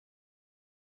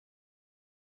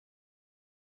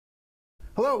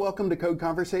Hello, welcome to Code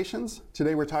Conversations.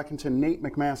 Today we're talking to Nate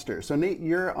McMaster. So Nate,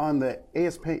 you're on the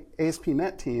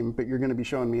ASP.NET team, but you're going to be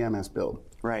showing me MSBuild.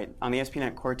 Right. On the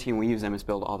ASP.NET Core team, we use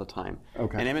MSBuild all the time.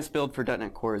 Okay. And MSBuild for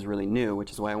 .NET Core is really new, which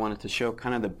is why I wanted to show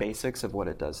kind of the basics of what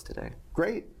it does today.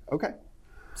 Great. Okay.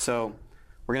 So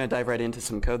we're going to dive right into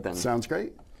some code then. Sounds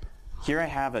great. Here I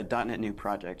have a .NET new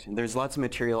project. And there's lots of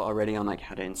material already on like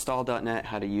how to install .NET,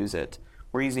 how to use it.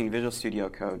 We're using Visual Studio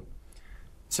Code.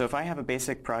 So if I have a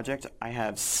basic project, I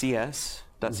have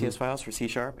CS.cs files for C#,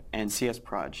 and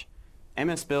CSproj.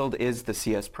 MSBuild is the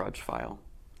CSproj file.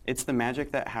 It's the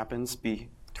magic that happens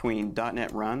between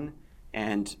 .NET Run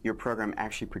and your program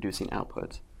actually producing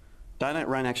output. .NET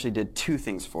Run actually did two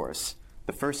things for us,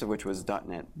 the first of which was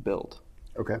 .NET Build.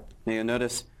 Okay. Now you'll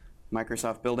notice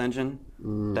Microsoft Build Engine,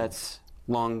 that's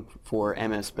long for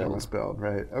MSBuild. MSBuild,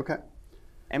 right. Okay.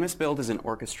 MSBuild is an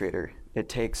orchestrator. It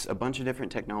takes a bunch of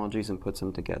different technologies and puts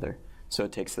them together. So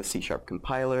it takes the C#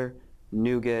 compiler,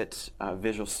 NuGet,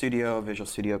 Visual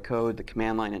Studio Code, the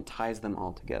command line, and ties them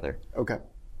all together. Okay.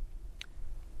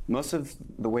 Most of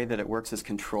the way that it works is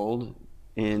controlled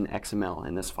in XML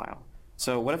in this file.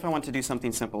 So what if I want to do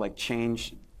something simple like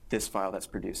change this file that's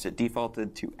produced? It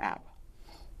defaulted to app.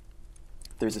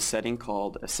 There's a setting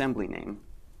called assembly name.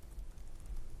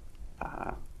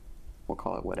 We'll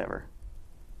call it whatever.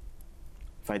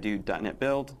 If I do .NET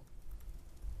Build,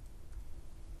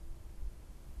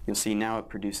 you'll see now it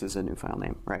produces a new file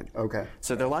name, right? Okay.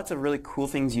 So there are lots of really cool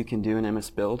things you can do in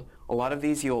MSBuild. A lot of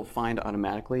these you'll find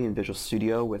automatically in Visual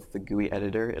Studio with the GUI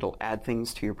editor. It'll add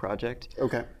things to your project.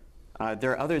 Okay.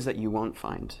 There are others that you won't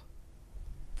find.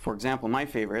 For example, my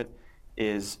favorite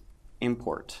is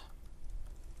import.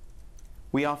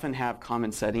 We often have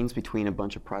common settings between a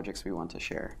bunch of projects we want to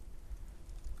share.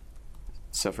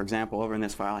 So for example, over in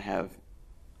this file I have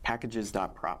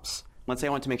packages.props. Let's say I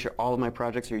want to make sure all of my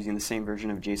projects are using the same version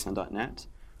of JSON.NET.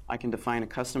 I can define a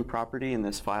custom property in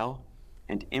this file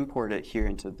and import it here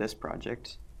into this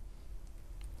project.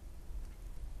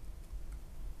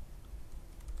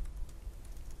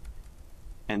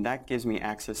 And that gives me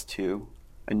access to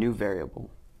a new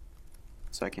variable.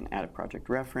 So I can add a project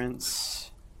reference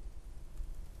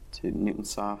to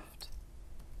Newtonsoft.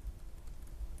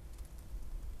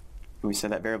 And we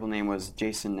said that variable name was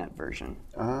JSON.NET version.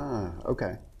 Ah,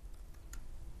 okay.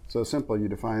 So simple, you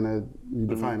define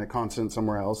a constant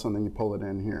somewhere else and then you pull it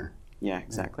in here. Yeah,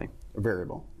 exactly. A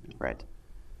variable. Right.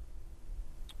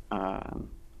 Of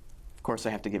course,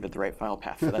 I have to give it the right file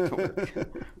path for that to work.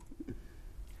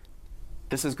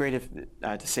 This is great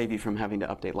to save you from having to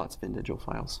update lots of individual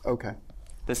files. Okay.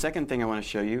 The second thing I want to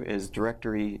show you is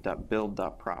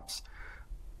directory.build.props.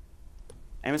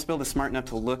 MSBuild is smart enough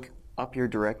to look up your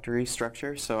directory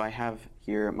structure. So I have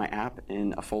here my app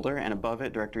in a folder, and above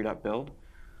it, directory.build.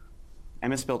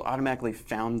 MSBuild automatically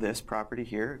found this property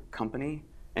here, company,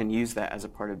 and used that as a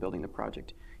part of building the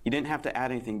project. You didn't have to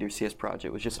add anything to your CSproj.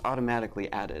 It was just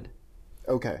automatically added.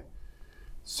 Okay.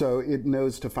 So it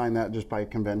knows to find that just by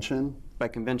convention? By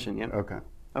convention, yep. Okay.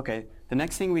 Okay. The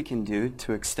next thing we can do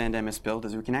to extend MSBuild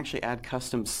is we can actually add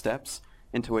custom steps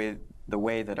into the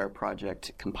way that our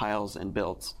project compiles and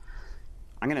builds.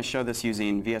 I'm going to show this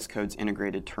using VS Code's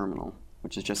integrated terminal,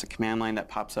 which is just a command line that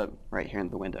pops up right here in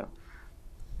the window.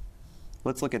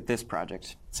 Let's look at this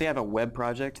project. Say I have a web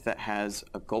project that has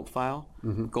a gulp file.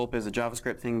 Gulp is a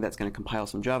JavaScript thing that's going to compile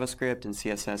some JavaScript and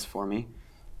CSS for me.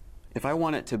 If I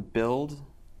want it to build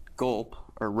gulp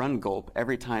or run gulp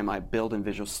every time I build in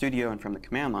Visual Studio and from the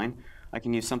command line, I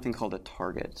can use something called a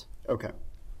target. Okay.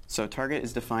 So target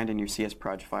is defined in your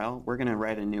CSproj file. We're going to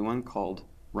write a new one called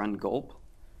run gulp.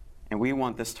 And we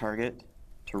want this target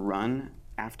to run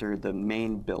after the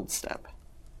main build step.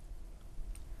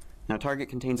 Now target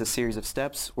contains a series of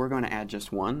steps. We're going to add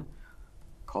just one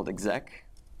called exec.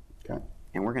 Okay.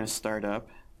 And we're going to start up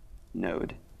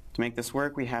node. To make this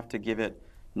work, we have to give it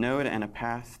node and a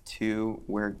path to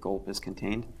where gulp is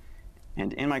contained.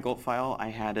 And in my gulp file,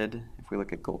 I added, if we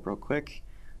look at gulp real quick,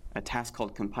 a task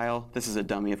called compile. This is a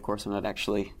dummy, of course. I'm not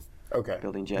actually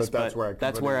building Jest, but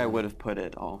that's where I would have put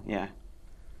it all, yeah.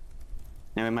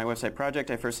 Now in my website project,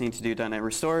 I first need to do .NET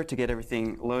Restore to get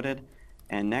everything loaded,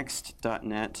 and next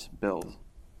 .NET Build.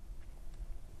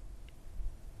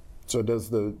 So it does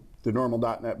the normal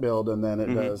 .NET Build, and then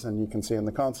it does, and you can see in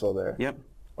the console there. Yep.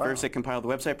 Wow. First it compiled the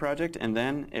website project, and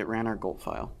then it ran our gulp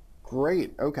file.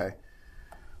 Great, okay.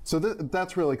 So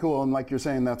that's really cool, and like you're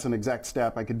saying, that's an exact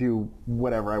step. I could do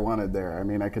whatever I wanted there. I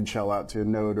mean, I could shell out to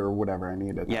Node or whatever I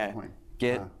need at that point.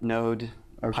 Git, Node,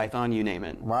 Python, you name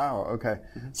it. Wow, okay.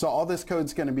 So all this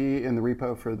code's going to be in the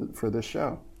repo for this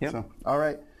show. Yep. So, all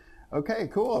right. Okay,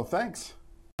 cool, thanks.